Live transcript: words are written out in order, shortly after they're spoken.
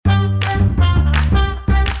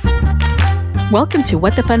Welcome to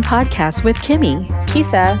What the Fun podcast with Kimmy,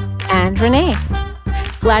 Kisa, and Renee.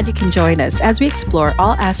 Glad you can join us as we explore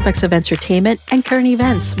all aspects of entertainment and current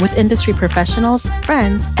events with industry professionals,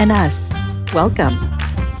 friends, and us. Welcome.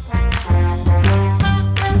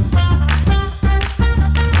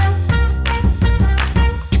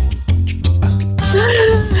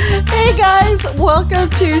 Hey guys, welcome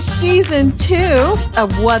to season 2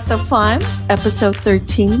 of What the Fun, episode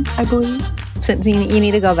 13, I believe. So you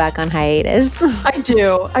need to go back on hiatus. I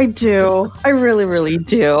do. I really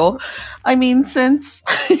do. I mean, since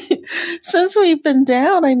we've been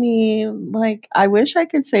down, I wish I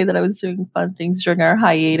could say that I was doing fun things during our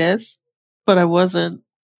hiatus, but I wasn't.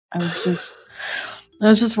 I was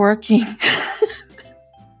just working.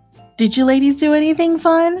 Did you ladies do anything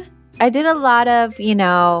fun? I did a lot of,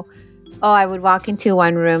 I would walk into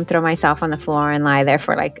one room, throw myself on the floor and lie there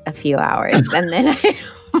for like a few hours. And then I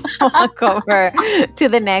walk over to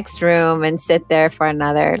the next room and sit there for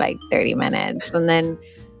another like 30 minutes. And then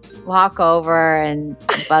walk over and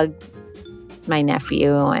bug my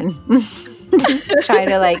nephew and just try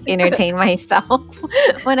to like entertain myself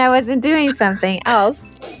when I wasn't doing something else.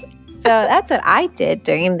 So that's what I did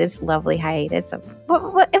during this lovely hiatus. It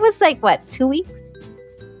was like, 2 weeks?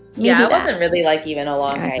 Yeah, it wasn't really like even a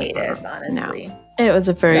long hiatus, honestly. No. It was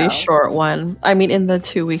a very short one. I mean, in the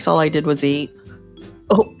 2 weeks, all I did was eat.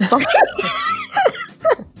 Oh, sorry.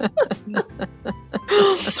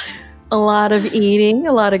 A lot of eating,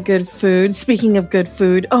 a lot of good food. Speaking of good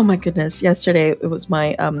food, oh my goodness. Yesterday, it was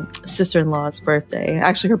my sister-in-law's birthday.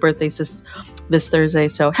 Actually, her birthday's this Thursday,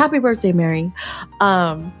 so happy birthday, Mary.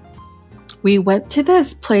 We went to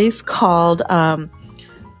this place called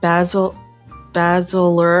Basiler.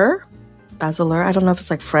 I don't know if it's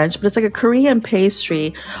like French, but it's like a Korean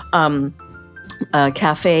pastry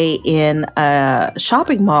cafe in a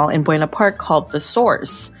shopping mall in Buena Park called The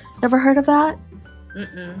Source. Ever heard of that?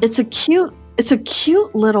 Mm-mm. It's a cute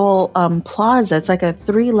little plaza. It's like a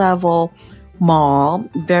 3-level mall,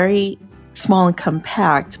 very small and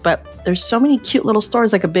compact, but there's so many cute little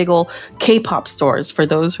stores, like a big old K-pop stores for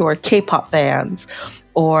those who are K-pop fans,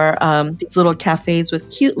 or these little cafes with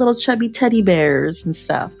cute little chubby teddy bears and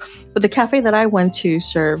stuff. But the cafe that I went to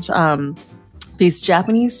serves these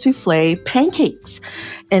Japanese souffle pancakes.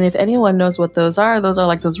 And if anyone knows what those are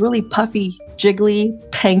like those really puffy, jiggly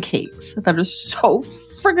pancakes that are so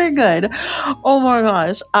freaking good. Oh my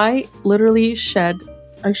gosh. I literally shedded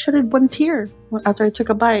one tear after I took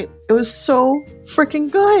a bite. It was so freaking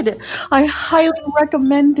good. I highly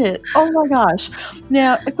recommend it. Oh my gosh.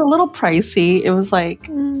 Now, it's a little pricey. It was like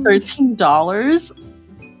 $13,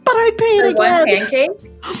 but I paid again. One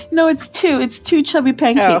pancake? No, it's two. It's 2 chubby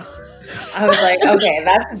pancakes. Oh. I was like, okay,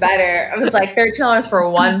 that's better. I was like, $13 for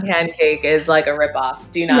one pancake is like a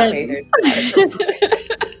ripoff. Do not pay $13 for one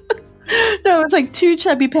pancake. No, it's like 2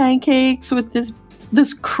 chubby pancakes with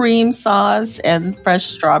this cream sauce and fresh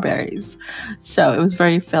strawberries. So it was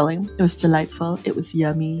very filling. It was delightful. It was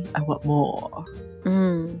yummy. I want more.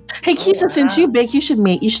 Hey, Kisa, since you bake, you should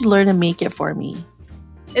learn to make it for me.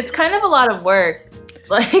 It's kind of a lot of work.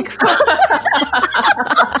 Like, I've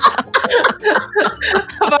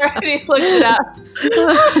already looked it up.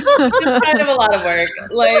 It's kind of a lot of work.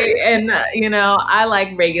 Like, and I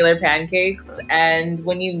like regular pancakes. And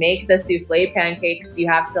when you make the souffle pancakes, you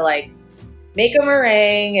have to like make a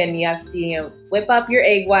meringue, and you have to, whip up your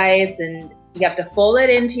egg whites, and you have to fold it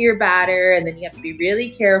into your batter, and then you have to be really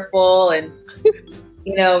careful. And,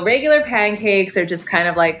 regular pancakes are just kind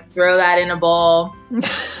of like throw that in a bowl.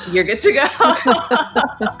 You're good to go.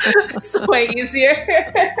 It's way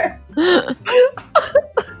easier.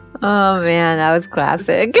 Oh man, that was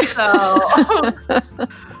classic. So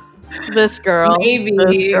this girl,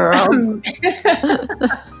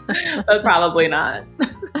 but probably not.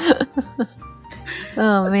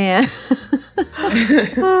 Oh man.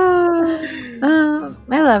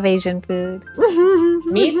 I love Asian food.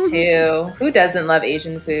 Me too. Who doesn't love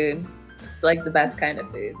Asian food? It's like the best kind of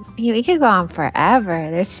food. We could go on forever.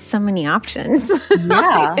 There's just so many options.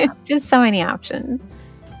 Yeah. It's just so many options.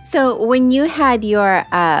 So when you had your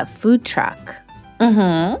food truck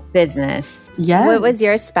business, what was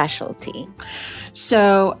your specialty?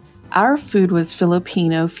 So our food was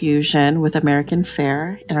Filipino fusion with American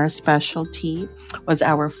fare, and our specialty was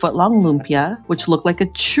our footlong lumpia, which looked like a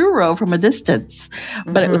churro from a distance,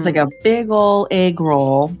 but it was like a big old egg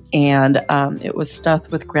roll, and it was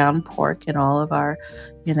stuffed with ground pork and all of our,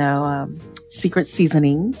 secret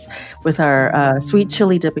seasonings with our sweet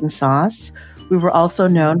chili dipping sauce. We were also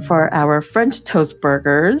known for our French toast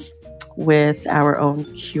burgers with our own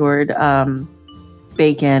cured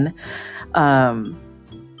bacon.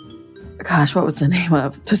 gosh, what was the name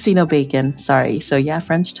of? Tocino bacon. Sorry. So yeah,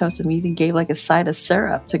 French toast. And we even gave like a side of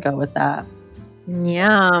syrup to go with that.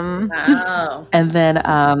 Yum. Wow. And then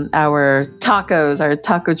our tacos, our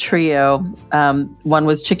taco trio. One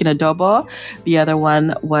was chicken adobo. The other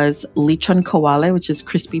one was lechon kawale, which is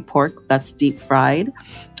crispy pork that's deep fried.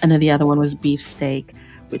 And then the other one was beef steak,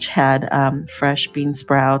 which had fresh bean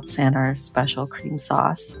sprouts and our special cream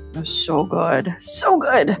sauce. It was so good. So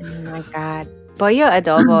good. Oh my God. Pollo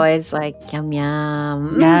adobo is like yum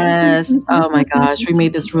yum. Yes. Oh my gosh. We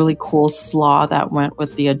made this really cool slaw that went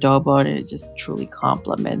with the adobo, and it just truly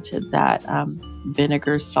complemented that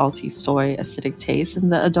vinegar, salty soy, acidic taste in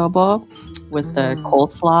the adobo with the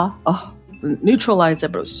coleslaw. Oh, neutralized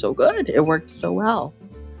it, but it was so good. It worked so well.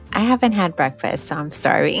 I haven't had breakfast, so I'm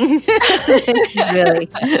starving. Really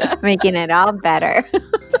making it all better.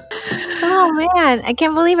 Oh man, I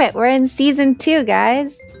can't believe it. We're in season 2,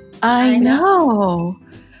 guys. I know.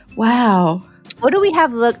 Wow. What do we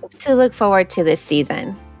have to look forward to this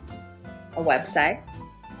season? A website.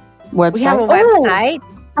 We have a website.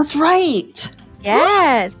 Oh, that's right.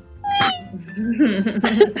 Yes.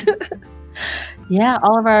 Yeah,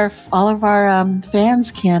 all of our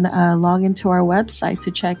fans can log into our website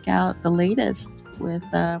to check out the latest with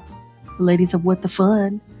the ladies of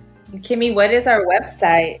WtFun. Kimmy, what is our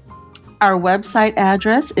website? Our website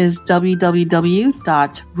address is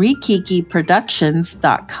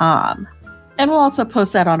www.rikikiproductions.com. And we'll also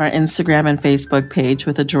post that on our Instagram and Facebook page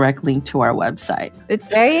with a direct link to our website. It's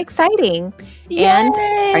very exciting. Yay! And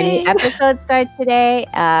our new episode starts today.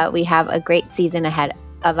 We have a great season ahead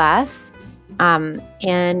of us.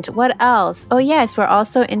 And what else? Oh, yes, we're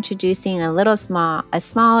also introducing a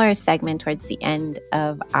smaller segment towards the end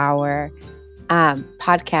of our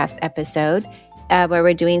podcast episode. Where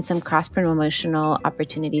we're doing some cross-promotional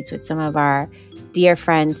opportunities with some of our dear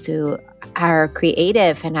friends who are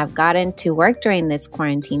creative and have gotten to work during this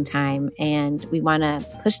quarantine time, and we want to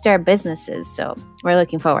push their businesses. So we're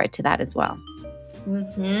looking forward to that as well.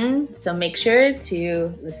 Mm-hmm. So make sure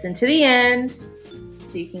to listen to the end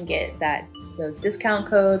so you can get those discount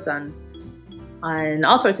codes on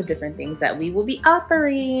all sorts of different things that we will be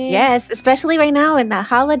offering. Yes, especially right now when the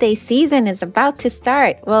holiday season is about to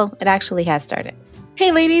start. Well, it actually has started.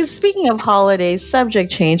 Hey, ladies, speaking of holidays,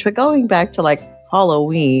 subject change, but going back to like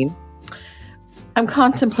Halloween, I'm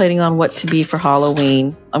contemplating on what to be for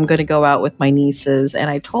Halloween. I'm going to go out with my nieces, and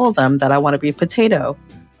I told them that I want to be a potato.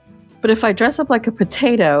 But if I dress up like a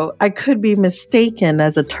potato, I could be mistaken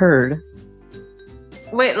as a turd.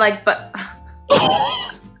 Wait, but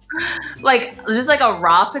like just like a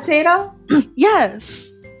raw potato?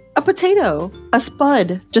 Yes, a potato, a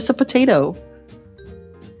spud, just a potato.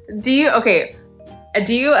 Do you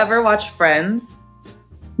ever watch Friends?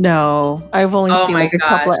 No, I've only seen like a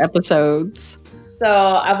couple of episodes.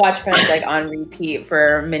 So I've watched Friends like on repeat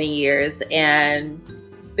for many years, and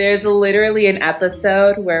there's literally an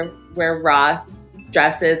episode where Ross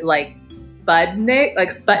dresses like Sputnik, like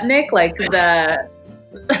the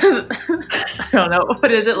I don't know,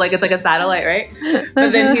 what is it? Like it's like a satellite, right?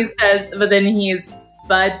 But then he's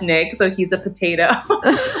Sputnik, so he's a potato.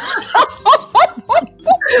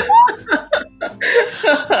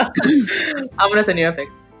 I'm gonna send you a pic.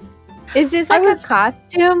 Is this like a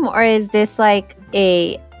costume, or is this like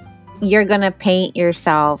you're gonna paint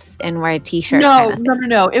yourself and wear a t-shirt? No.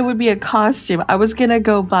 It would be a costume. I was gonna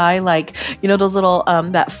go buy like, those little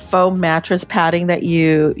that foam mattress padding that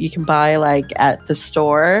you can buy like at the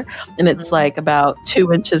store, and it's like about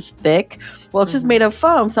 2 inches thick. Well, it's just made of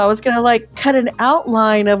foam, so I was gonna like cut an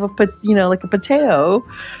outline of like a potato,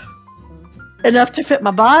 enough to fit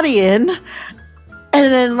my body in,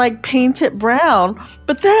 and then like paint it brown.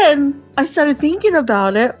 But then I started thinking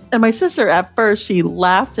about it, and my sister at first, she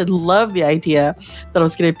laughed and loved the idea that I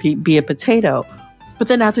was going to be a potato. But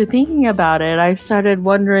then after thinking about it, I started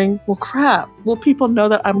wondering, well, crap, will people know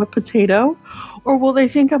that I'm a potato? Or will they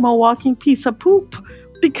think I'm a walking piece of poop?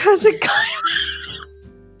 Because it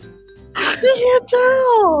you can't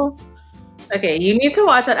tell. Okay, you need to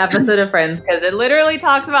watch that episode of Friends because it literally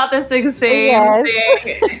talks about the same thing.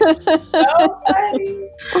 So funny.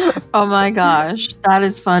 Oh my gosh, that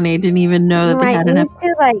is funny. Didn't even know that they had an episode.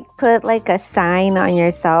 You might need to put like a sign on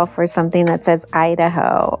yourself or something that says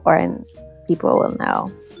Idaho, and people will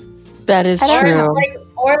know. That is true.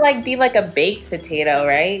 Or be like a baked potato,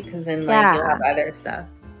 right? Because then you'll have other stuff.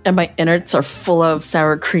 And my innards are full of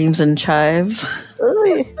sour creams and chives.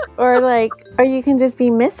 or you can just be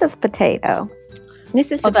Mrs. Potato.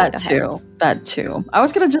 Mrs. Potato. That too. I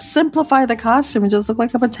was going to just simplify the costume and just look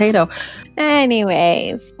like a potato.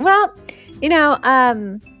 Anyways, well,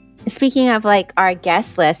 Speaking of like our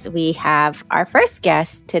guest list, we have our first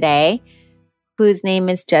guest today, whose name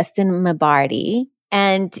is Justin Mabardi.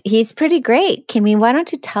 And he's pretty great. Kimmy, why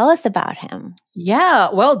don't you tell us about him? Yeah,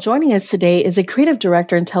 well, joining us today is a creative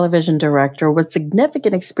director and television director with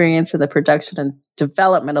significant experience in the production and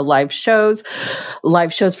development of live shows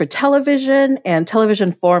for television and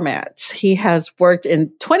television formats. He has worked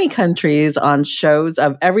in 20 countries on shows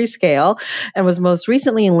of every scale and was most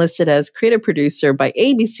recently enlisted as creative producer by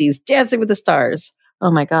ABC's Dancing with the Stars. Oh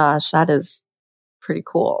my gosh, that is pretty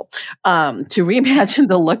cool. To reimagine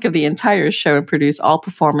the look of the entire show and produce all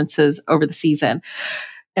performances over the season.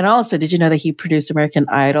 And also, did you know that he produced American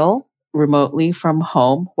Idol remotely from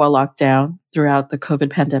home while locked down throughout the COVID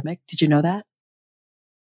pandemic? Did you know that?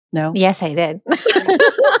 No? Yes, I did. At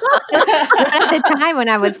the time when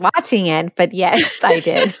I was watching it, but yes, I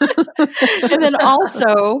did. And then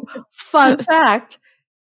also, fun fact,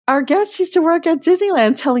 our guest used to work at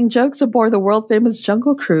Disneyland telling jokes aboard the world-famous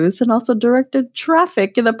Jungle Cruise and also directed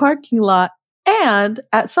traffic in the parking lot and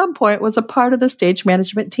at some point was a part of the stage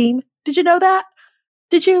management team. Did you know that?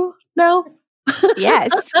 Did you know?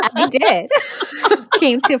 Yes, I did.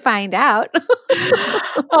 Came to find out.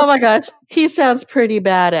 Oh my gosh. He sounds pretty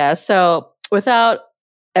badass. So without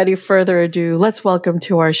any further ado, let's welcome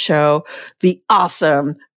to our show the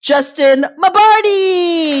awesome Justin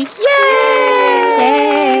Mabardi. Yay!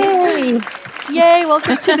 Yay! Yay!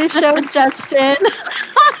 Welcome to the show, Justin.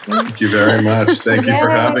 Thank you very much. Thank you for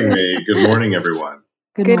having me. Good morning, everyone.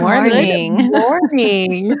 Good morning. Good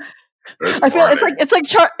morning. I feel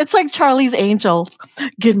it's like Charlie's Angels.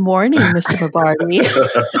 Good morning, Mr. Mabardi.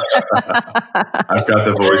 I've got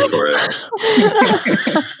the voice for it.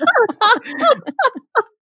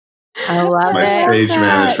 I love it's my stage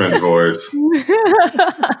management voice.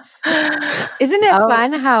 Isn't it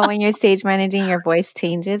fun how when you're stage managing, your voice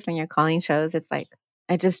changes when you're calling shows? It's like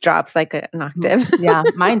it just drops like an octave. Yeah,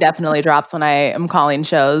 mine definitely drops when I am calling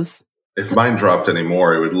shows. If mine dropped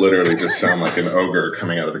anymore, it would literally just sound like an ogre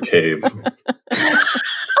coming out of a cave.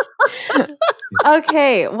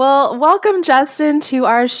 Okay, well, welcome, Justin, to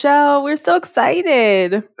our show. We're so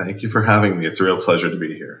excited. Thank you for having me. It's a real pleasure to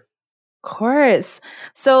be here. Of course.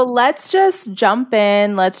 So let's just jump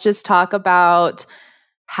in. Let's just talk about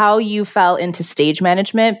how you fell into stage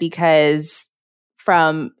management, because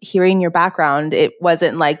from hearing your background, it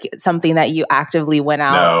wasn't like something that you actively went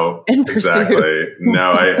out and pursued. Exactly.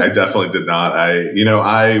 No, I definitely did not.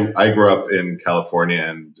 I grew up in California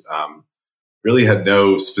and really had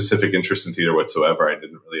no specific interest in theater whatsoever. I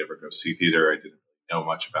didn't really ever go see theater. I didn't know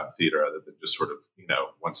much about theater other than just sort of,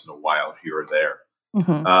 once in a while here or there.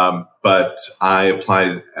 Mm-hmm. But I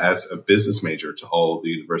applied as a business major to all the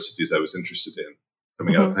universities I was interested in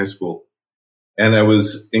coming out of high school. And I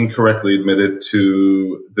was incorrectly admitted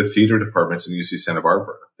to the theater departments in UC Santa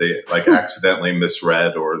Barbara. They accidentally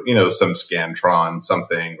misread or, some Scantron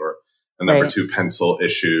something or a number 2 pencil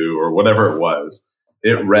issue or whatever it was.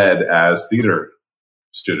 It read as theater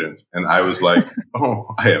student. And I was like, oh,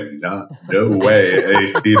 I am not, no way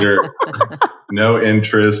a theater, no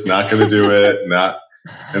interest, not going to do it.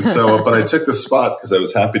 And so, but I took the spot because I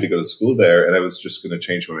was happy to go to school there and I was just going to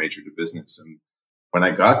change my major to business. And when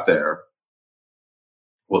I got there,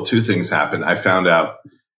 well, 2 things happened. I found out,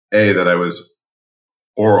 A, that I was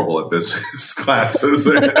horrible at business classes.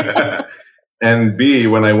 And B,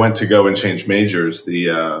 when I went to go and change majors,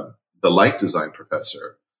 the light design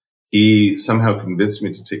professor, he somehow convinced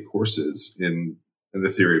me to take courses in the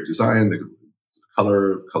theory of design, the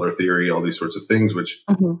color theory, all these sorts of things, which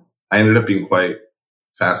I ended up being quite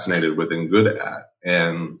fascinated with and good at.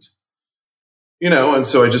 And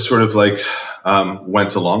so I just sort of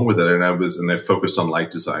went along with it, and I focused on light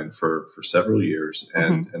design for several years,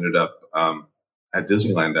 and ended up at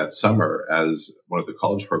Disneyland that summer as one of the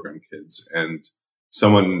college program kids. And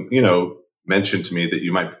someone mentioned to me that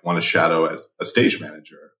you might want to shadow as a stage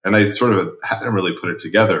manager, and I sort of hadn't really put it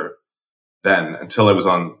together then until I was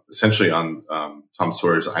essentially on Tom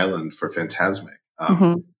Sawyer's Island for Fantasmic,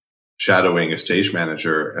 shadowing a stage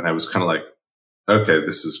manager, and I was kind of like, okay,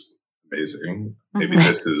 this is amazing. Maybe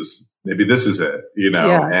this is it,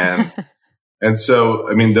 Yeah. And so,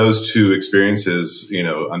 I mean, those 2 experiences,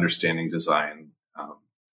 understanding design,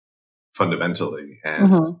 fundamentally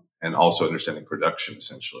and also understanding production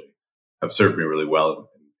essentially have served me really well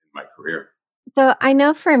in my career. So I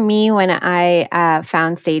know for me, when I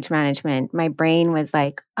found stage management, my brain was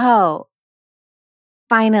like, oh,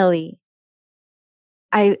 finally,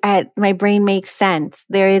 my brain makes sense.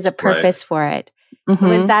 There is a purpose for it.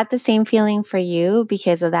 Was that the same feeling for you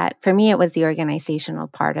because of that? For me, it was the organizational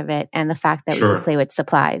part of it and the fact that we could play with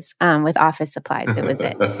supplies, with office supplies. It was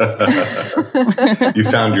it. You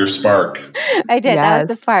found your spark. I did. Yes. That was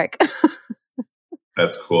the spark.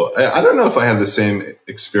 That's cool. I don't know if I had the same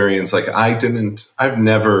experience. Like I've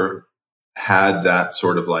never had that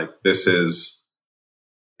sort of like, this is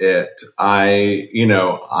it.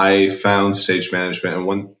 I found stage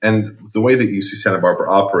management and the way that UC Santa Barbara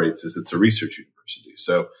operates is it's a research university.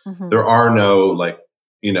 So there are no like,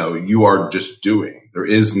 you are just doing. There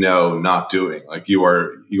is no not doing. Like you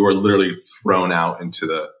are literally thrown out into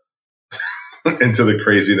the into the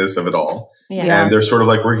craziness of it all. Yeah. And they're sort of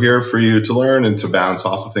like, we're here for you to learn and to bounce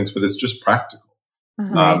off of things, but it's just practical.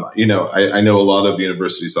 I know a lot of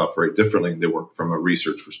universities operate differently and they work from a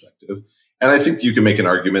research perspective. And I think you can make an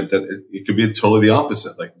argument that it could be totally the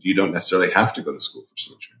opposite. Like you don't necessarily have to go to school for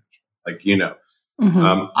stage management. Like,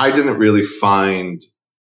 I didn't really find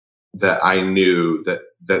that I knew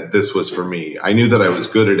that this was for me. I knew that I was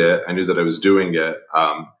good at it. I knew that I was doing it.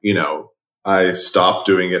 I stopped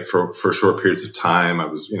doing it for short periods of time. I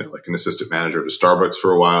was, like an assistant manager at a Starbucks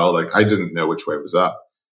for a while. Like I didn't know which way was up.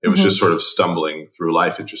 It was just sort of stumbling through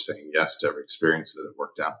life and just saying yes to every experience that it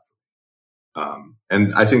worked out.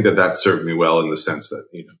 And I think that served me well in the sense that,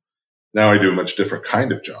 now I do a much different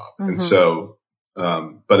kind of job. And so,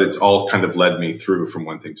 but it's all kind of led me through from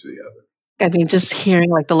one thing to the other. I mean, just hearing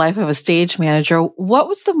like the life of a stage manager, what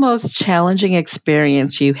was the most challenging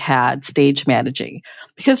experience you had stage managing?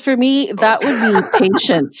 Because for me, that would be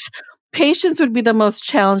patience. Patience would be the most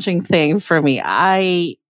challenging thing for me.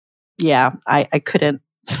 I couldn't.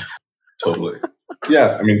 Totally.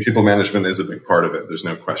 Yeah. I mean, people management is a big part of it. There's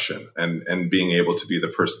no question. And being able to be the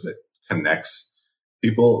person that connects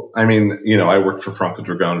people. I mean, I worked for Franco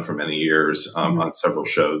Dragone for many years on several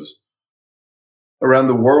shows around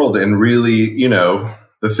the world. And really,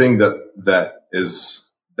 the thing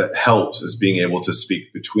that helps is being able to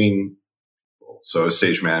speak between people. So a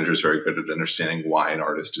stage manager is very good at understanding why an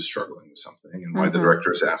artist is struggling with something and why the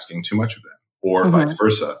director is asking too much of them, or vice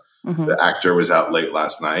versa. The actor was out late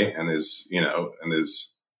last night and is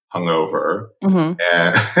hungover and,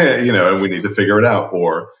 and we need to figure it out.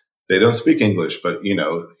 Or they don't speak English, but,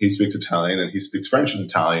 he speaks Italian and he speaks French and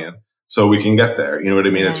Italian. So we can get there. You know what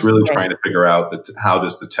I mean? It's really trying to figure out how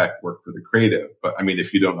does the tech work for the creative? But I mean,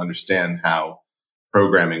 if you don't understand how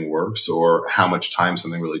programming works or how much time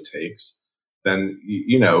something really takes, then,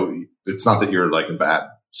 it's not that you're like a bad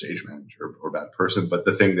stage manager or a bad person, but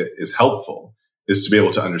the thing that is helpful is to be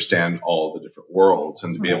able to understand all the different worlds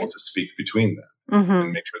and to be able to speak between them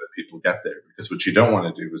and make sure that people get there. Because what you don't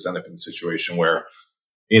want to do is end up in a situation where,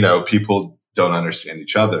 people don't understand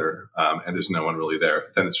each other and there's no one really there.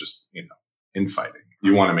 Then it's just, infighting.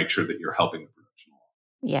 You want to make sure that you're helping the production.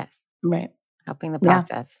 Yes. Right. Helping the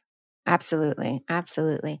process. Yeah. Absolutely.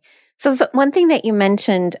 Absolutely. So one thing that you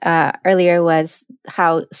mentioned earlier was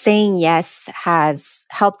how saying yes has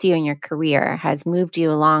helped you in your career, has moved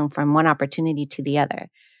you along from one opportunity to the other.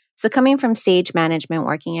 So coming from stage management,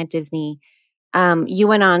 working at Disney, you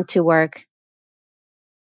went on to work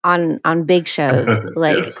on big shows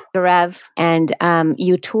like the Reve, and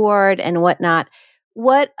you toured and whatnot.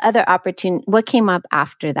 What other opportunity? What came up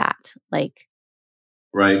after that? Like,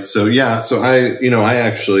 right. So I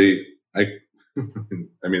actually.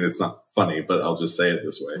 I mean, it's not funny, but I'll just say it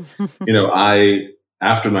this way.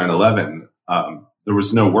 After 9/11, there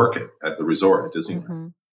was no work at the resort at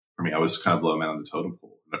Disneyland. For me, I was kind of low man on the totem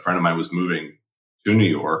pole. And a friend of mine was moving to New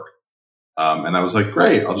York. And I was like,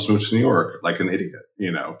 great, I'll just move to New York like an idiot,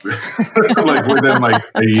 like within like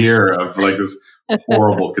a year of like this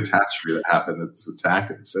horrible catastrophe that happened, this attack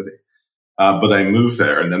in the city. But I moved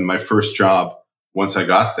there. And then my first job, once I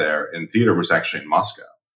got there in theater, was actually in Moscow.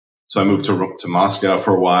 So I moved to Moscow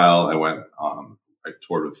for a while. I went, I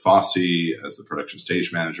toured with Fosse as the production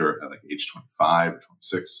stage manager at like age 25 or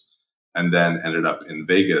 26, and then ended up in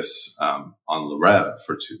Vegas on Le Reve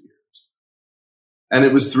for 2 years. And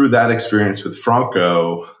it was through that experience with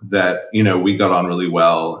Franco that, we got on really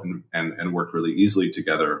well and worked really easily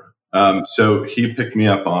together. So he picked me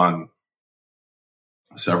up on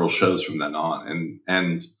several shows from then on.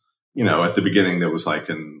 And at the beginning there was like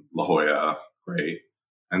in La Jolla, great.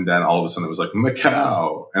 And then all of a sudden it was like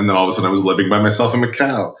Macau. And then all of a sudden I was living by myself in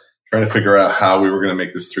Macau, trying to figure out how we were going to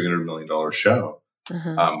make this $300 million show.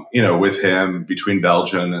 With him between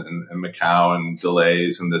Belgium and Macau and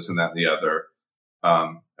delays and this and that and the other.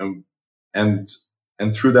 And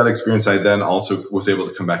through that experience, I then also was able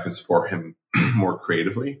to come back and support him more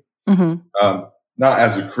creatively. Not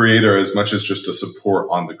as a creator as much as just a support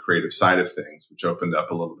on the creative side of things, which opened up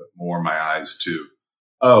a little bit more my eyes to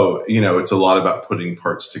it's a lot about putting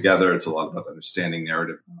parts together. It's a lot about understanding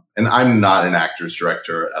narrative. And I'm not an actor's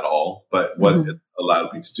director at all, but what it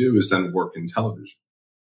allowed me to do is then work in television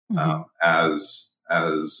as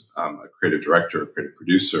a creative director, a creative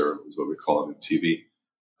producer is what we call it in TV,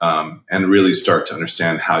 and really start to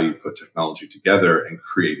understand how you put technology together and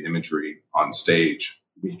create imagery on stage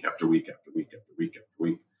week after week after week after week after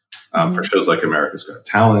week. For shows like America's Got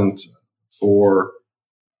Talent, for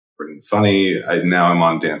Pretty Funny. Now I'm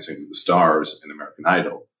on Dancing with the Stars and American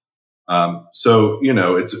Idol. So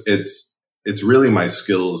it's really my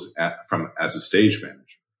skills as a stage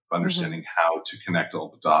manager, understanding how to connect all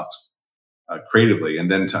the dots creatively,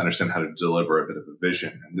 and then to understand how to deliver a bit of a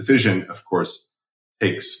vision. And the vision, of course,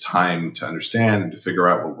 takes time to understand and to figure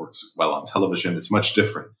out what works well on television. It's much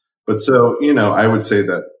different. But so, I would say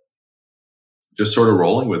that just sort of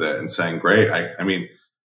rolling with it and saying, great. I mean,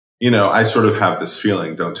 I sort of have this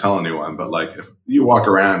feeling, don't tell anyone, but like if you walk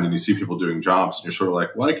around and you see people doing jobs and you're sort of like,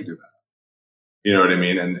 well, I could do that. You know what I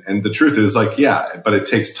mean? And the truth is like, yeah, but it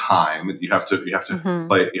takes time. You have to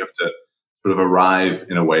play, you have to sort of arrive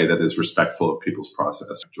in a way that is respectful of people's process.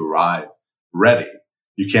 You have to arrive ready.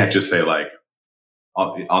 You can't just say like,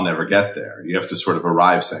 I'll never get there. You have to sort of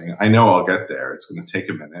arrive saying, I know I'll get there. It's going to take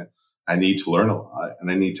a minute. I need to learn a lot and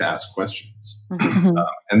I need to ask questions.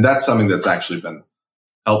 And that's something that's actually been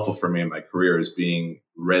helpful for me in my career, is being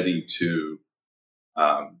ready to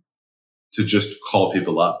just call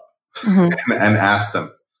people up and ask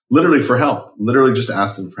them literally for help, literally just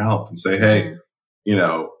ask them for help and say, hey,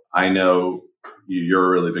 I know you're a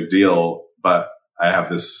really big deal, but I have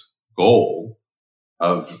this goal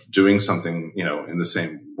of doing something, in the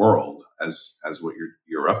same world as what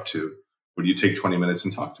you're up to. Would you take 20 minutes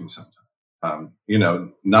and talk to me sometime?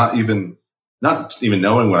 Not even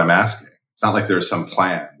knowing what I'm asking. It's not like there's some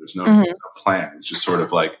plan. There's no plan. It's just sort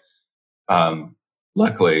of like,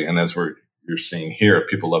 luckily, and as you're seeing here,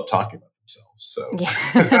 people love talking about themselves. So,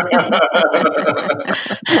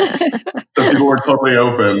 so people were totally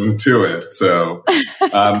open to it. So,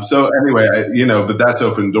 anyway, but that's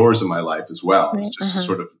opened doors in my life as well. It's just a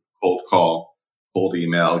sort of cold call, cold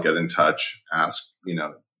email, get in touch, ask.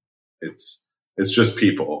 It's just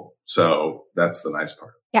people. So that's the nice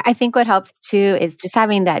part. Yeah, I think what helps too is just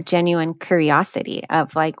having that genuine curiosity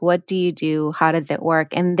of like, what do you do? How does it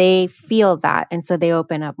work? And they feel that. And so they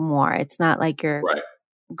open up more. It's not like you're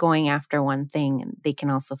going after one thing, and they can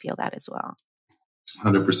also feel that as well.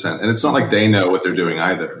 100%. And it's not like they know what they're doing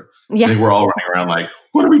either. Yeah. I think we're all running around like,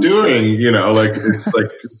 what are we doing? Like it's like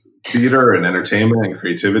theater and entertainment and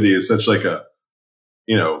creativity is such like a,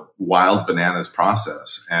 wild bananas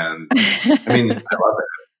process. And I mean, I love it.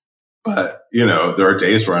 But, there are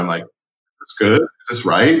days where I'm like, is this good? Is this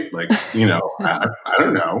right? Like, I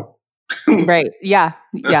don't know. Right. Yeah.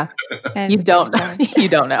 Yeah. You don't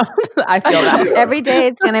know. I feel that. Every day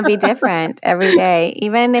it's going to be different. Every day.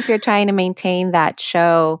 Even if you're trying to maintain that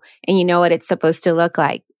show and you know what it's supposed to look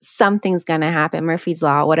like, something's going to happen. Murphy's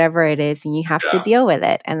Law, whatever it is, and you have to deal with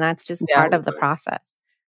it. And that's just part of the process.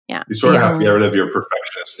 Yeah. You sort of have to get rid of your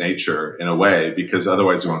perfectionist nature in a way, because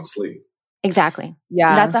otherwise you won't sleep. Exactly.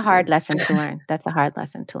 Yeah. That's a hard lesson to learn.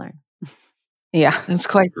 Yeah, it's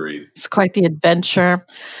quite the adventure.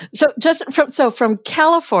 So from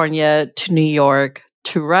California to New York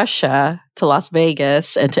to Russia to Las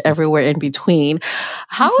Vegas and to everywhere in between,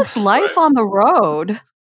 how is life on the road?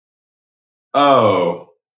 Oh,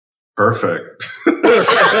 perfect.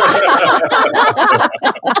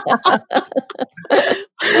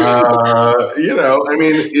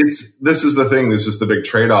 This is the thing. This is the big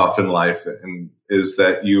trade-off in life, and is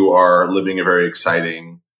that you are living a very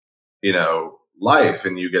exciting, life,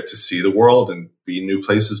 and you get to see the world and be in new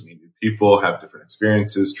places, meet new people, have different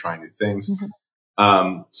experiences, try new things.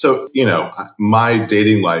 So, my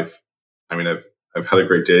dating life, I mean, I've had a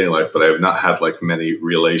great dating life, but I have not had like many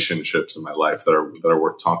relationships in my life that are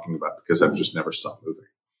worth talking about, because I've just never stopped moving.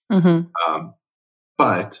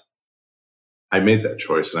 But I made that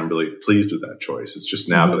choice, and I'm really pleased with that choice. It's just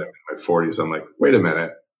now that I'm in my 40s, I'm like, wait a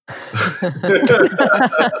minute.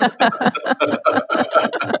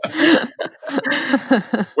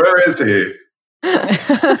 Where is he?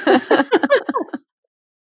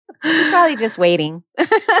 He's probably just waiting. Yeah,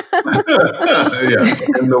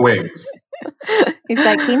 in the wings. He's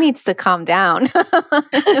like, he needs to calm down.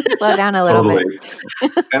 Slow down a little bit.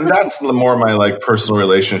 And that's more my like personal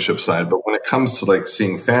relationship side. But when it comes to like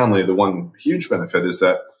seeing family, the one huge benefit is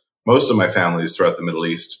that most of my family is throughout the Middle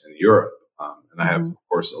East and Europe. And I have, of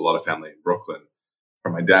course, a lot of family in Brooklyn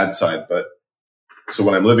from my dad's side. But so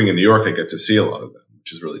when I'm living in New York, I get to see a lot of them,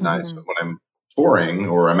 which is really nice. But when I'm touring,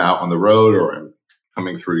 or I'm out on the road, or I'm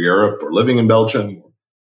coming through Europe, or living in Belgium, or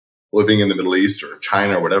living in the Middle East or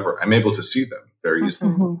China or whatever, I'm able to see them very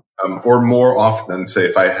easily. Or more often than, say,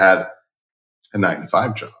 if I had a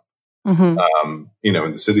 9-to-5 job, you know,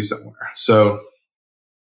 in the city somewhere. So,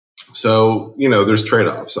 you know, there's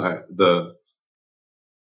trade-offs.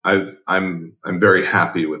 I'm very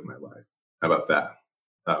happy with my life. How about that?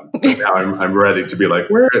 Now I'm ready to be like,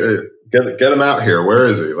 get him out here. Where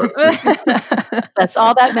is he? Let's That's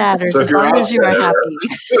all that matters, as long as you are happy.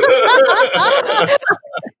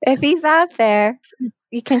 If he's out there,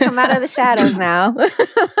 you can come out of the shadows now.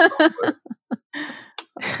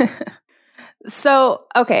 So,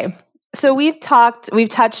 okay. So we've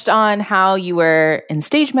touched on how you were in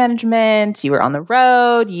stage management, you were on the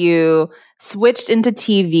road, you switched into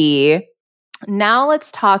TV. Now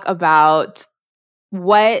let's talk about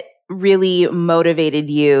what really motivated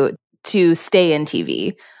you to stay in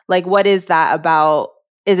TV. Like, what is that about?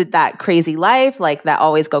 Is it that crazy life? Like that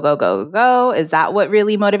always go, go, go, go? Is that what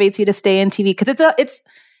really motivates you to stay in TV? Because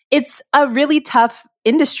it's a really tough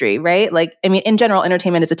industry, right? Like, I mean, in general,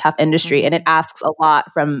 entertainment is a tough industry and it asks a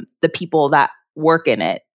lot from the people that work in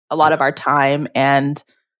it, a lot of our time and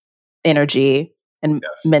energy and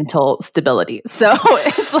mental stability. So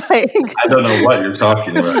it's like, I don't know what you're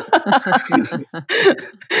talking about.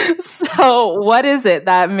 So what is it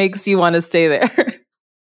that makes you want to stay there?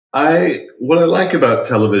 What I like about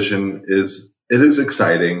television is it is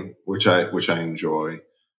exciting, which I enjoy.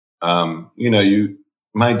 You know,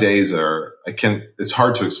 my days are, it's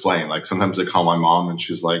hard to explain. Like sometimes I call my mom and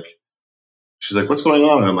she's like, what's going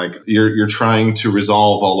on? And I'm like, you're trying to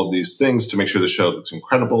resolve all of these things to make sure the show looks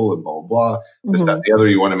incredible and blah, blah, blah. This, that, the other.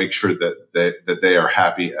 You want to make sure that they are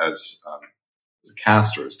happy as a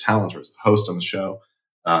cast or as talent or as the host on the show.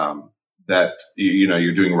 That, you know,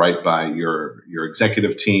 you're doing right by your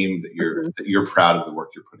executive team, that you're proud of the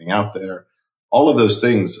work you're putting out there. All of those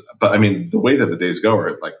things. But I mean, the way that the days go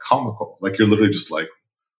are like comical. Like you're literally just like,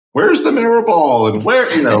 where's the mirror ball? And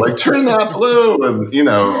where, you know, like turn that blue, and, you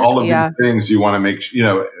know, all of these things you want to make, you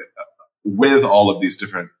know, with all of these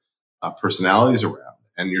different personalities around.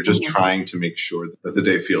 And you're just trying to make sure that the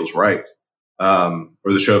day feels right, or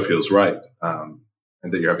the show feels right, and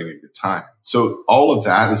that you're having a good time. So all of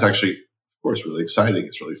that is actually, of course, really exciting.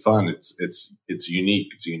 It's really fun. It's unique.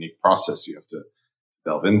 It's a unique process you have to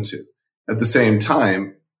delve into. At the same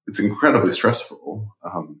time, it's incredibly stressful.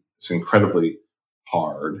 It's incredibly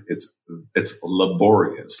hard. It's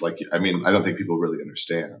laborious. Like, I mean, I don't think people really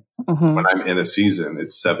understand. When I'm in a season,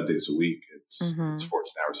 it's 7 days a week. It's 14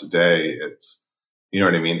 hours a day. It's, you know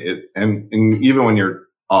what I mean? And even when you're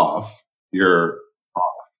off, you're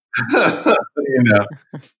off. You know?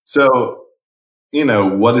 So, you know,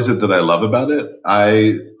 what is it that I love about it?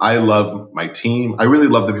 I love my team. I really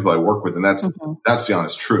love the people I work with. And that's the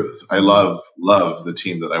honest truth. I love the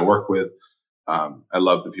team that I work with. I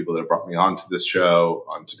love the people that brought me onto this show,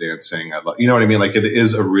 onto dancing. You know what I mean? Like, it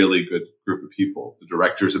is a really good group of people. The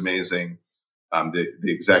director's amazing. The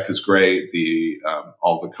exec is great.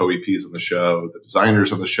 All the co-EPs on the show, the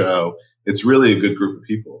designers on the show. It's really a good group of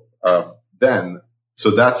people.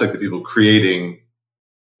 So that's like the people creating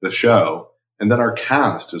the show. And then our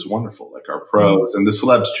cast is wonderful. Like our pros, and the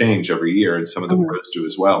celebs change every year, and some of the pros do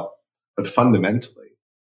as well. But fundamentally,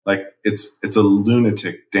 like it's a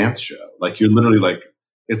lunatic dance show. Like you're literally like,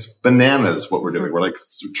 it's bananas what we're doing. We're like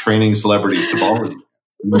training celebrities to ballroom.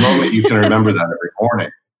 The moment you can remember that every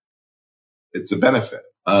morning, it's a benefit.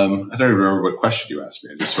 I don't even remember what question you asked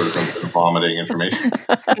me. I just sort of vomiting information.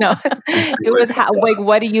 No, it was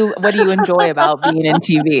what do you enjoy about being in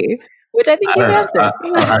TV? Which I think you answered.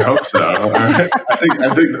 I hope so. I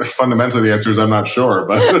think fundamentally the answer is I'm not sure,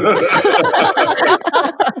 but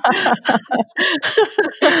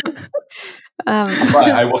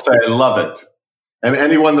but I will say I love it. And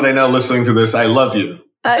anyone that I know listening to this, I love you.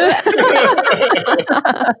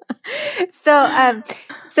 So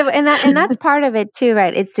and that's part of it too,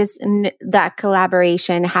 right? It's just that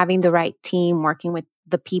collaboration, having the right team, working with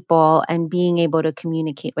the people, and being able to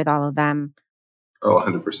communicate with all of them. Oh,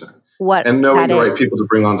 100%. And knowing the right people to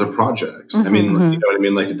bring onto projects. I mean, you know what I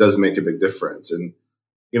mean? Like, it does make a big difference. And,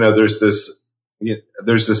 you know, there's this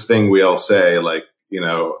thing we all say, like, you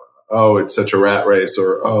know, oh, it's such a rat race,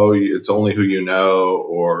 or, oh, it's only who you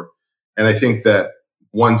know, and I think that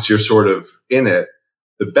once you're sort of in it,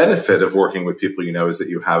 the benefit of working with people, you know, is that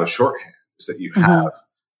you have a shorthand, is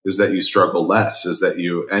that you struggle less,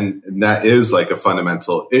 and that is like a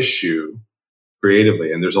fundamental issue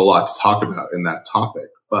creatively. And there's a lot to talk about in that topic.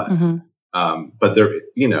 But there,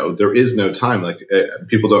 you know, there is no time. Like,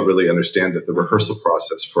 people don't really understand that the rehearsal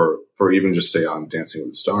process for even just say on Dancing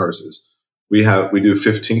with the Stars is we do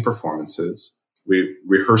 15 performances. We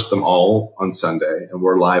rehearse them all on Sunday, and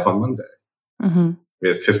we're live on Monday. Mm-hmm. We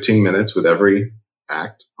have 15 minutes with every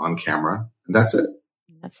act on camera, and that's it.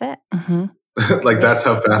 That's it. Mm-hmm. Like, that's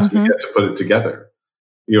how fast we get to put it together.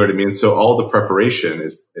 You know what I mean? So all the preparation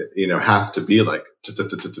is, has to be like,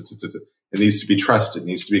 it needs to be trusted. It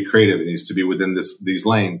needs to be creative. It needs to be within these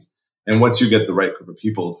lanes. And once you get the right group of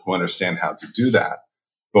people who understand how to do that,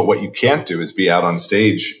 but what you can't do is be out on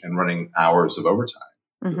stage and running hours of overtime.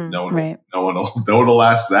 Mm-hmm. No one will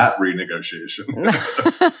ask that renegotiation.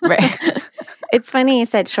 Right. It's funny you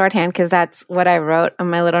said shorthand, because that's what I wrote on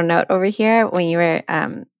my little note over here when you were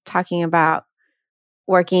talking about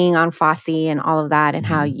working on Fosse and all of that, and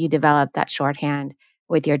how you developed that shorthand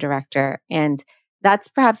with your director. And that's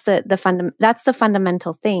perhaps that's the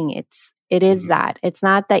fundamental thing. It is that. It's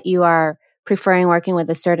not that you are preferring working with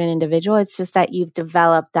a certain individual. It's just that you've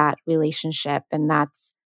developed that relationship, and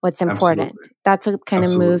that's what's important. Absolutely. That's what kind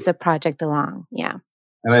of moves a project along. Yeah.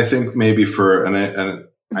 And I think maybe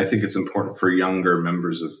I think it's important for younger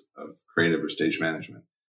members of creative or stage management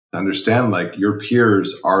to understand, like, your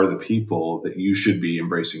peers are the people that you should be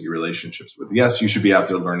embracing your relationships with. Yes, you should be out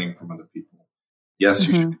there learning from other people. Yes,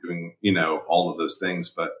 you should be doing, all of those things.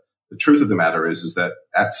 But the truth of the matter is that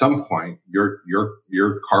at some point your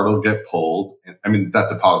card will get pulled. I mean,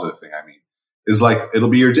 that's a positive thing. I mean, is like, it'll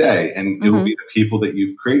be your day, and it will be the people that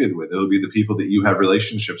you've created with. It'll be the people that you have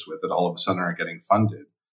relationships with that all of a sudden are getting funded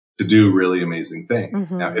to do really amazing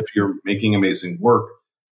things. Now, if you're making amazing work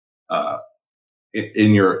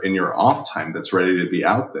in your off time that's ready to be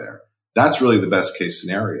out there, that's really the best case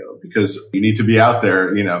scenario, because you need to be out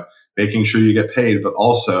there, making sure you get paid, but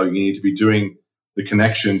also you need to be doing the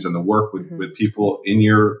connections and the work with people in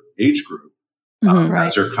your age group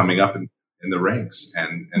as they're coming up in the ranks,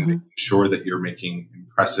 and making sure that you're making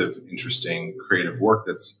impressive, interesting, creative work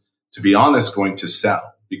that's, to be honest, going to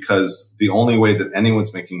sell. Because the only way that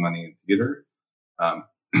anyone's making money in theater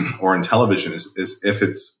or in television is if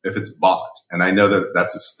it's bought. And I know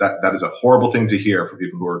that is a horrible thing to hear for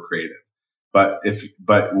people who are creative. But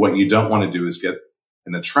what you don't want to do is get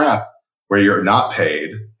in a trap where you're not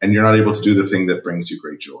paid and you're not able to do the thing that brings you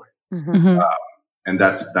great joy. And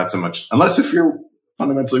that's a much, unless if you're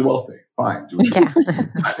fundamentally wealthy, fine. Do what you want.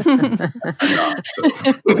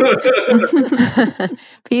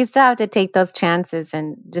 But you still have to take those chances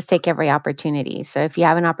and just take every opportunity. So if you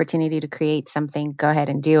have an opportunity to create something, go ahead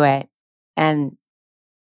and do it, and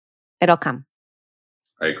it'll come.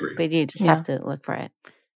 I agree. But you just have to look for it.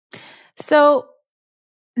 So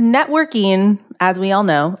networking, as we all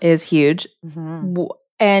know, is huge.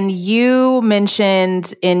 And you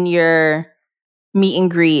mentioned in your meet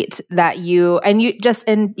and greet that even just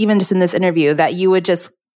in this interview, that you would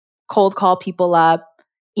just cold call people up,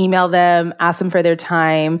 email them, ask them for their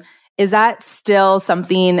time. Is that still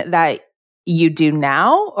something that you do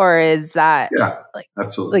now, or is that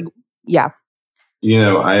absolutely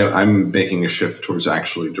I'm making a shift towards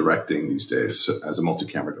actually directing these days as a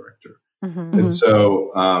multi-camera director. And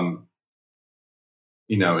so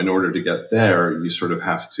in order to get there, you sort of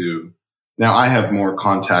have to. Now, I have more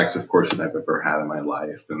contacts, of course, than I've ever had in my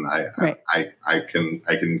life, and I can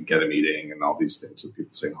get a meeting and all these things that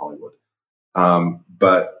people say in Hollywood.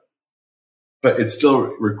 But it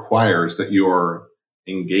still requires that you're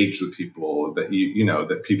engaged with people, that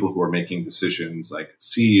that people who are making decisions like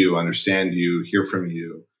see you, understand you, hear from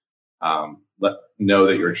you, know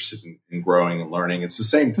that you're interested in growing and learning. It's the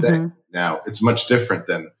same thing. Now, it's much different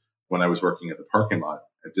than when I was working at the parking lot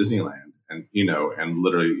at Disneyland, and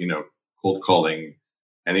literally cold calling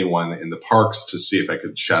anyone in the parks to see if I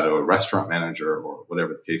could shadow a restaurant manager or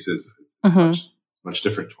whatever the case is. It's much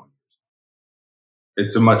different.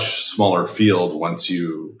 It's a much smaller field once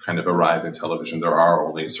you kind of arrive in television. There are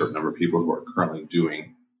only a certain number of people who are currently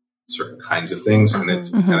doing certain kinds of things, and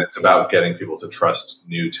it's about getting people to trust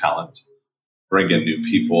new talent, bring in new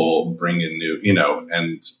people, bring in new,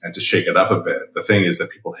 and to shake it up a bit. The thing is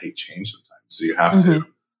that people hate change sometimes, so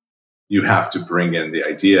you have to bring in the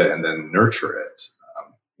idea and then nurture it,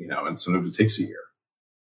 and sometimes it takes a year.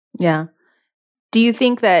 Yeah. Do you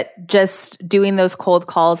think that just doing those cold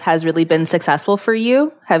calls has really been successful for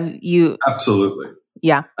you? Have you? Absolutely.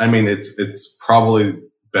 Yeah. I mean, it's probably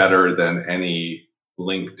better than any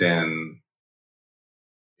LinkedIn,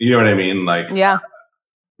 you know what I mean? Like,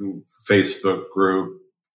 Facebook group,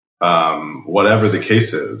 whatever the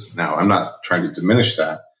case is. Now, I'm not trying to diminish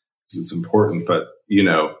that because it's important, but,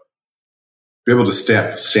 be able to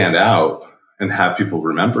stand out and have people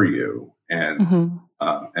remember you and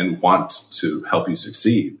want to help you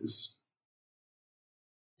succeed is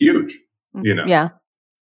huge. Yeah,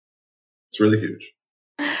 it's really huge.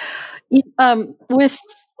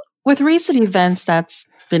 With recent events that's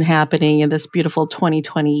been happening in this beautiful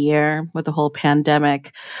 2020 year with the whole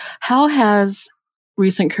pandemic, how has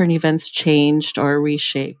recent current events changed or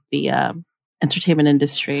reshaped the entertainment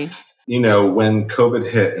industry? When COVID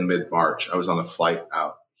hit in mid-March, I was on a flight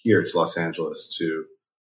out here to Los Angeles to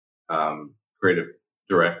creative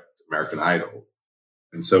direct American Idol.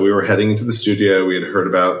 And so we were heading into the studio. We had heard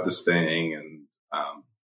about this thing and,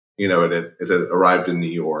 it had arrived in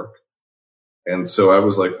New York. And so I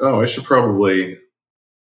was like, I should probably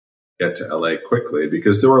get to LA quickly,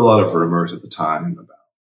 because there were a lot of rumors at the time about,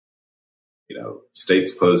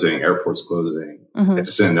 states closing, airports closing. Mm-hmm. I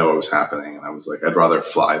just didn't know what was happening. And I was like, I'd rather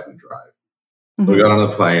fly than drive. Mm-hmm. So we got on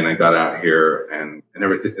the plane. I got out here and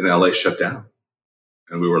everything in LA shut down.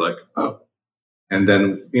 And we were like, oh. And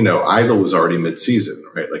then, Idol was already mid-season,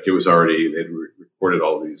 right? Like it was already, they'd recorded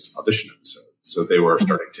all these audition episodes. So they were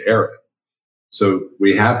starting to air it. So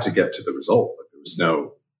we had to get to the result. Like, there was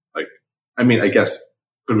no, I guess,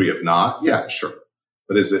 could we have not? Yeah, sure.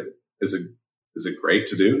 But is it great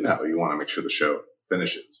to do? No, you want to make sure the show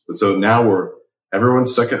finishes. But so now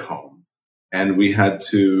everyone's stuck at home, and we had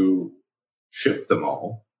to ship them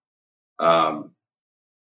all.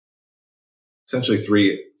 Essentially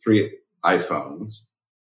three iPhones,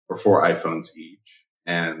 or 4 iPhones each,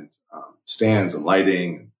 and stands and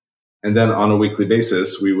lighting. And then on a weekly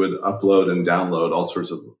basis, we would upload and download all sorts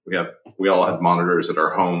of, we all had monitors at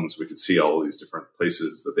our homes. We could see all these different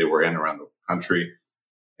places that they were in around the country.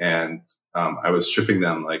 And I was shipping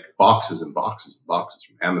them like boxes and boxes and boxes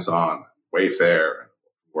from Amazon, Wayfair, and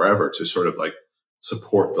wherever, to sort of like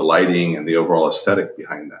support the lighting and the overall aesthetic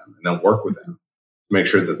behind them, and then work with them to make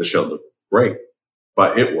sure that the show looked great.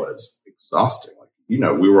 But it was exhausting. We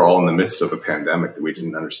were all in the midst of a pandemic that we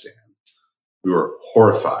didn't understand. We were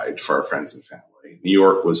horrified for our friends and family. New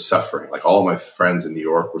York was suffering. Like, all of my friends in New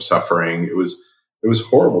York were suffering. It was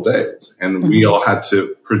horrible days. And we all had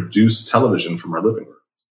to produce television from our living room.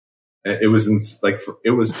 It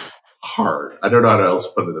was hard. I don't know how else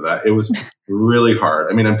to put it than that. It was really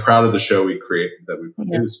hard. I mean, I'm proud of the show we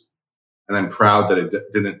produced. And I'm proud that it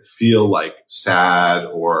didn't feel like sad,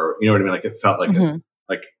 or, you know what I mean? Like, it felt like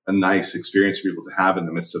a nice experience for people to have in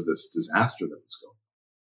the midst of this disaster that was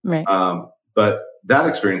going on. Right. But that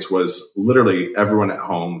experience was literally everyone at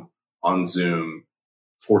home on Zoom,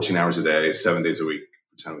 14 hours a day, 7 days a week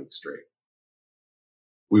for 10 weeks straight.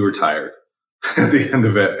 We were tired at the end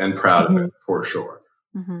of it, and proud of it, for sure.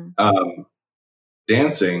 Mm-hmm.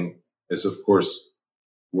 Dancing is, of course,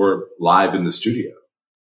 we're live in the studio.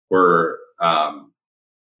 We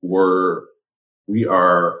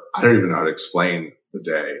are, I don't even know how to explain the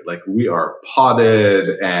day. Like, we are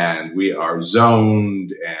potted, and we are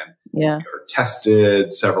zoned, and we are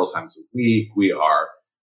tested several times a week. We are,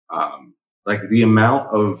 the amount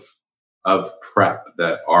of prep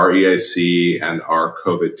that our EIC and our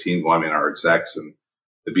COVID team, our execs and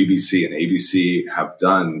the BBC and ABC have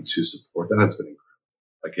done to support that has been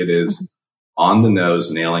incredible. Like, it is on the nose,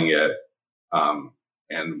 nailing it. And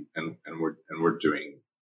we're doing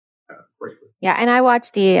great. Yeah. And I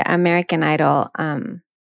watched the American Idol,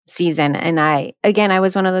 season, and I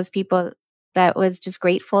was one of those people that was just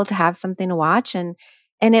grateful to have something to watch, and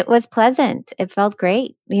it was pleasant. It felt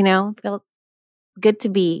great. It felt good to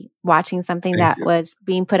be watching something was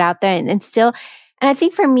being put out there, and I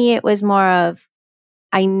think for me, it was more of,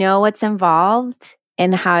 I know what's involved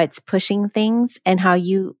and how it's pushing things, and how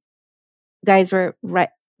you guys were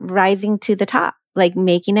rising to the top, like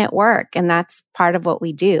making it work. And that's part of what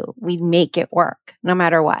we do. We make it work no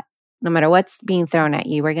matter what. No matter what's being thrown at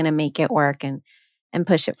you, we're going to make it work and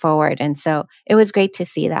push it forward. And so it was great to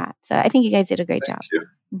see that. So I think you guys did a great job. Thank you.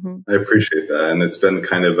 Mm-hmm. I appreciate that. And it's been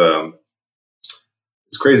kind of,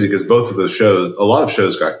 it's crazy because both of those shows, a lot of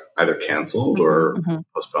shows got either canceled or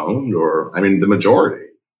postponed, or, the majority.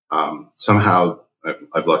 Somehow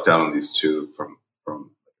I've lucked out on these two from a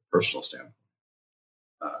personal standpoint,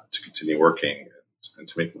 to continue working and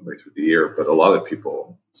to make my way through the year. But a lot of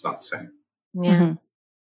people, it's not the same. Yeah.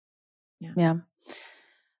 Mm-hmm. Yeah.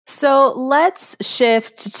 So let's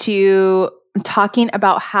shift to talking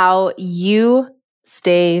about how you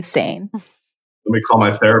stay sane. Let me call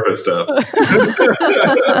my therapist up.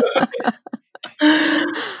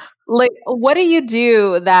 Like, what do you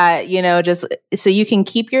do that, just so you can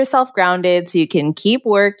keep yourself grounded, so you can keep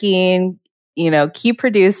working, keep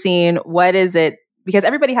producing? What is it? Because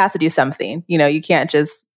everybody has to do something. You can't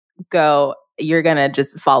just go, you're going to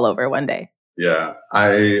just fall over one day. Yeah,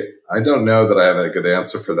 I don't know that I have a good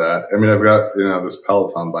answer for that. I've got, this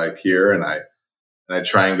Peloton bike here, and I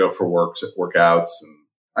try and go for workouts, and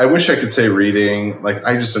I wish I could say reading. Like,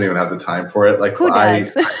 I just don't even have the time for it. Like, who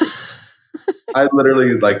does? I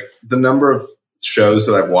literally like the number of shows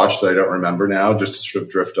that I've watched that I don't remember now, just to sort of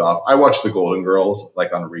drift off. I watch the Golden Girls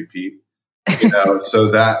like on repeat, so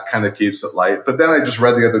that kind of keeps it light. But then I just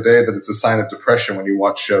read the other day that it's a sign of depression when you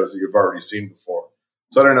watch shows that you've already seen before.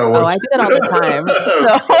 So I don't know. I do that all the time.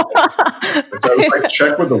 So I was like,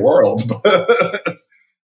 check with the world.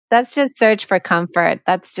 That's just search for comfort.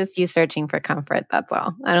 That's just you searching for comfort. That's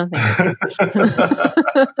all. I don't think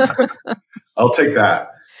I'll take that.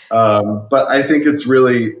 But I think it's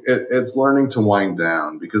really, it's learning to wind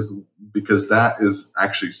down because that is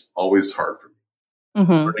actually always hard for me.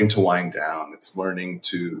 Mm-hmm. It's learning to wind down. It's learning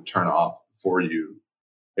to turn off before you.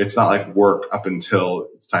 It's not like work up until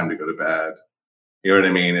it's time to go to bed. You know what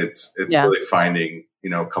I mean? It's really finding,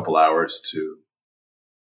 a couple hours to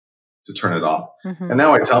turn it off. Mm-hmm. And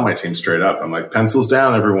now I tell my team straight up, I'm like, pencils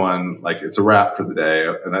down, everyone. Like, it's a wrap for the day.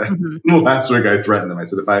 And last week I threatened them. I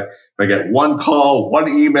said, if I get one call, one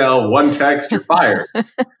email, one text, you're fired.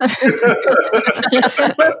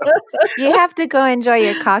 You have to go enjoy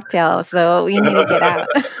your cocktail. So you need to get out.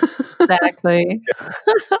 Exactly.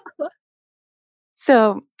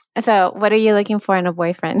 So what are you looking for in a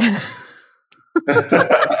boyfriend? I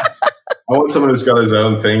want someone who's got his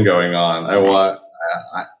own thing going on. I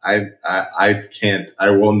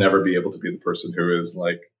will never be able to be the person who is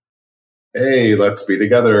like, hey, let's be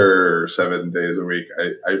together 7 days a week.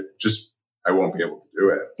 I won't be able to do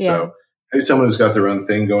it. Yeah. So I need someone who's got their own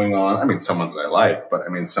thing going on. I mean, someone that I like, but I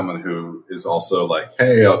mean, someone who is also like,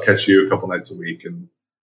 hey, I'll catch you a couple nights a week and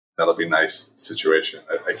that'll be a nice situation.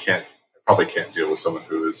 I probably can't deal with someone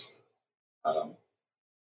who is,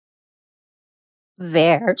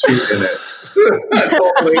 there. Too in it.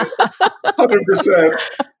 Totally. 100%.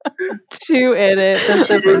 Too in it. That's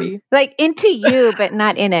so funny. Like into you, but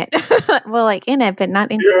not in it. Well, like in it, but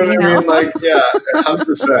not into you. Know what I mean? Like, yeah,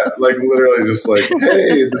 100%. Like literally just like,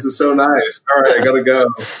 hey, this is so nice. All right, I gotta go.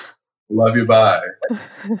 Love you, bye.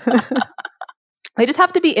 They just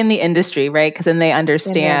have to be in the industry, right? Because then they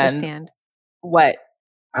understand what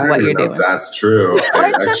you're doing. If that's true. Or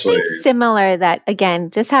something similar that, again,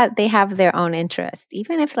 they have their own interests,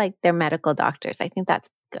 even if like they're medical doctors. I think that's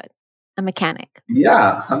good. A mechanic.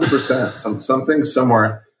 Yeah, 100%. Something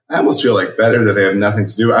somewhere. I almost feel like better that they have nothing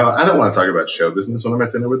to do. I don't want to talk about show business when I'm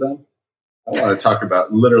at dinner with them. I want to talk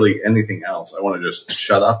about literally anything else. I want to just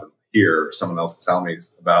shut up and hear someone else tell me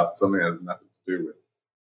about something that has nothing to do with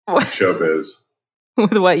showbiz.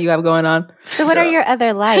 With what you have going on. So what are your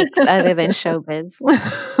other likes other than showbiz?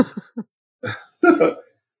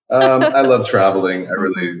 I love traveling. I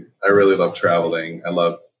really love traveling. I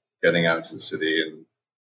love getting out to the city and,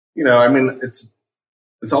 I mean, it's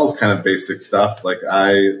all kind of basic stuff. Like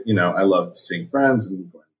I love seeing friends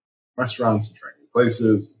and going to restaurants and trying new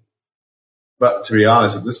places. But to be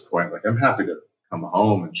honest, at this point, like I'm happy to come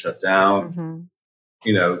home and shut down,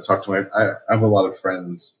 talk to I have a lot of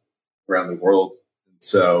friends around the world.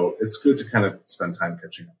 So it's good to kind of spend time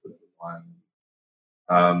catching up with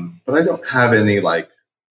everyone. But I don't have any I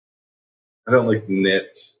don't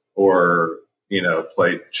knit or,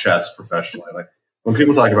 play chess professionally. Like when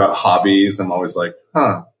people talk about hobbies, I'm always like,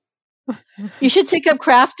 huh. You should take up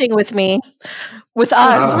crafting with me. With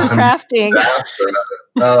us, we're crafting.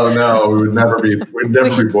 Oh no, we'd never be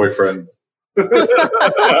boyfriends.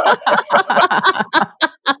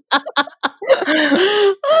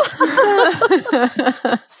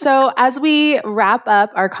 So as we wrap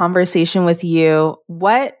up our conversation with you,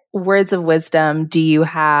 what words of wisdom do you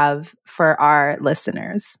have for our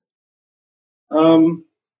listeners?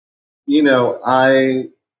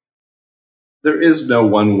 There is no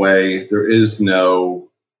one way. There is no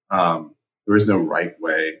right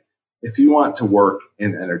way. If you want to work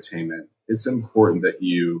in entertainment, it's important that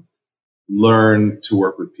you learn to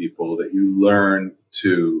work with people, that you learn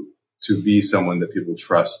to be someone that people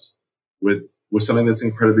trust with something that's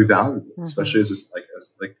incredibly valuable, especially as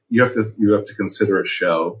you have to consider a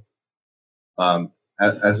show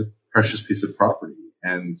as a precious piece of property.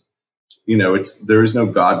 And, there is no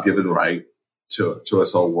God-given right to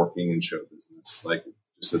us all working in show business. Like it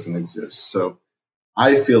just doesn't exist. So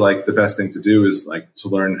I feel like the best thing to do is to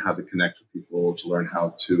learn how to connect with people, to learn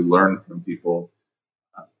how to learn from people.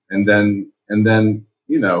 And then,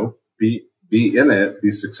 be in it,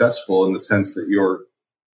 be successful in the sense that you're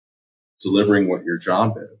delivering what your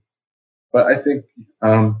job is. But I think,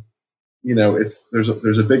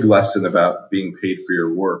 there's a big lesson about being paid for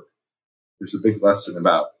your work. There's a big lesson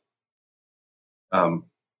about,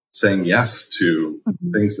 saying yes to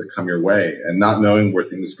things that come your way and not knowing where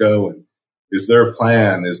things go. And is there a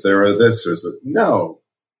plan? Is there a this? Or is it no?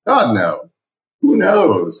 God, no. Who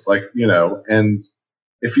knows? And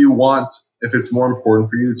if you want if it's more important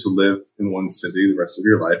for you to live in one city the rest of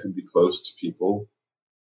your life and be close to people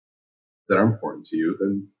that are important to you,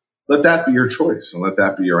 then let that be your choice and let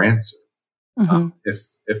that be your answer. Mm-hmm.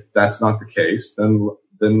 If that's not the case,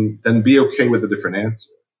 then be okay with a different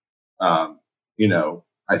answer. I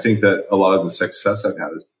think that a lot of the success I've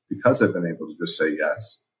had is because I've been able to just say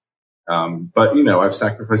yes. But I've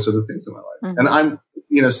sacrificed other things in my life, and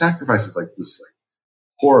sacrifice is like this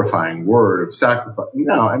horrifying word of sacrifice.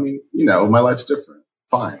 No, I mean, my life's different.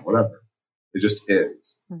 Fine, whatever. It just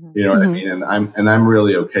is. Mm-hmm. You know what I mean? And I'm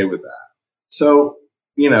really okay with that. So,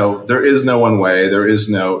 there is no one way. There is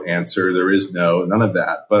no answer. There is none of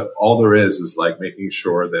that. But all there is like making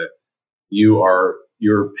sure that you're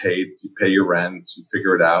paid, you pay your rent, you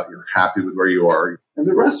figure it out, you're happy with where you are, and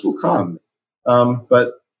the rest will come.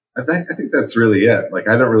 But I think that's really it. Like,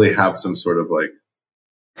 I don't really have some sort of like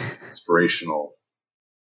inspirational.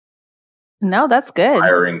 No, that's good.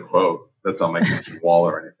 Inspiring quote that's on my kitchen wall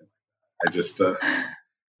or anything. I just,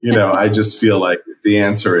 I just feel like the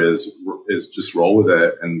answer is just roll with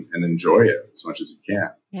it and enjoy it as much as you can.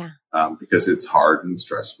 Yeah. Because it's hard and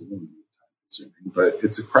stressful and time-consuming, but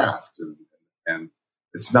it's a craft and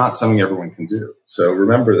it's not something everyone can do. So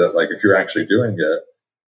remember that, like, if you're actually doing it,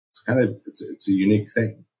 it's a unique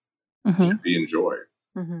thing. Mm-hmm. It should be enjoyed.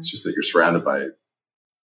 Mm-hmm. It's just that you're surrounded by a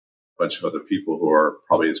bunch of other people who are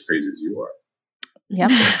probably as crazy as you are. Yep.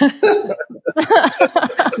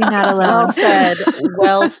 You're not alone.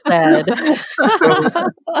 Well said.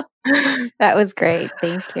 That was great.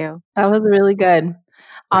 Thank you. That was really good.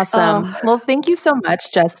 Awesome. Well, thank you so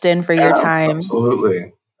much, Justin, for your time.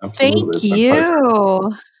 Absolutely. Thank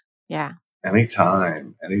you. Yeah.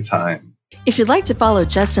 Anytime. If you'd like to follow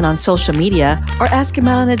Justin on social media or ask him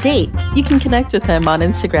out on a date, you can connect with him on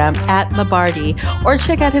Instagram @Mabardi or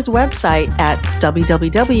check out his website at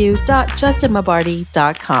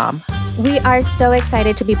www.justinmabardi.com. We are so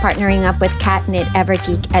excited to be partnering up with Cat Knit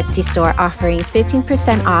Evergeek Etsy store, offering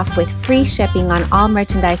 15% off with free shipping on all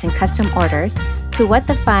merchandise and custom orders to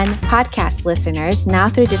WtFun podcast listeners now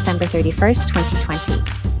through December 31st, 2020.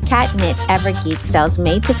 Cat Knit Evergeek sells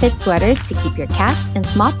made-to-fit sweaters to keep your cats and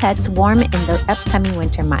small pets warm in the upcoming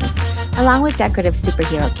winter months, along with decorative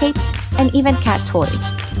superhero capes and even cat toys.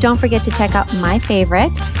 Don't forget to check out my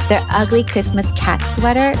favorite, their ugly Christmas cat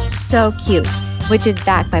sweater, so cute, which is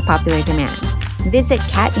back by popular demand. Visit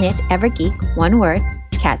Cat Knit Evergeek, one word,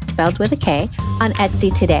 cat spelled with a K, on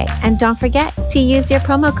Etsy today. And don't forget to use your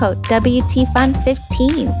promo code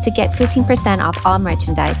WtFun15 to get 15% off all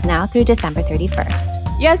merchandise now through December 31st.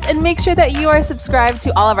 Yes, and make sure that you are subscribed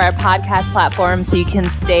to all of our podcast platforms so you can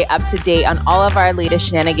stay up to date on all of our latest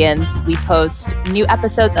shenanigans. We post new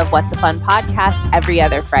episodes of WtFun podcast every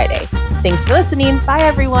other Friday. Thanks for listening. Bye,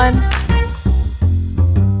 everyone.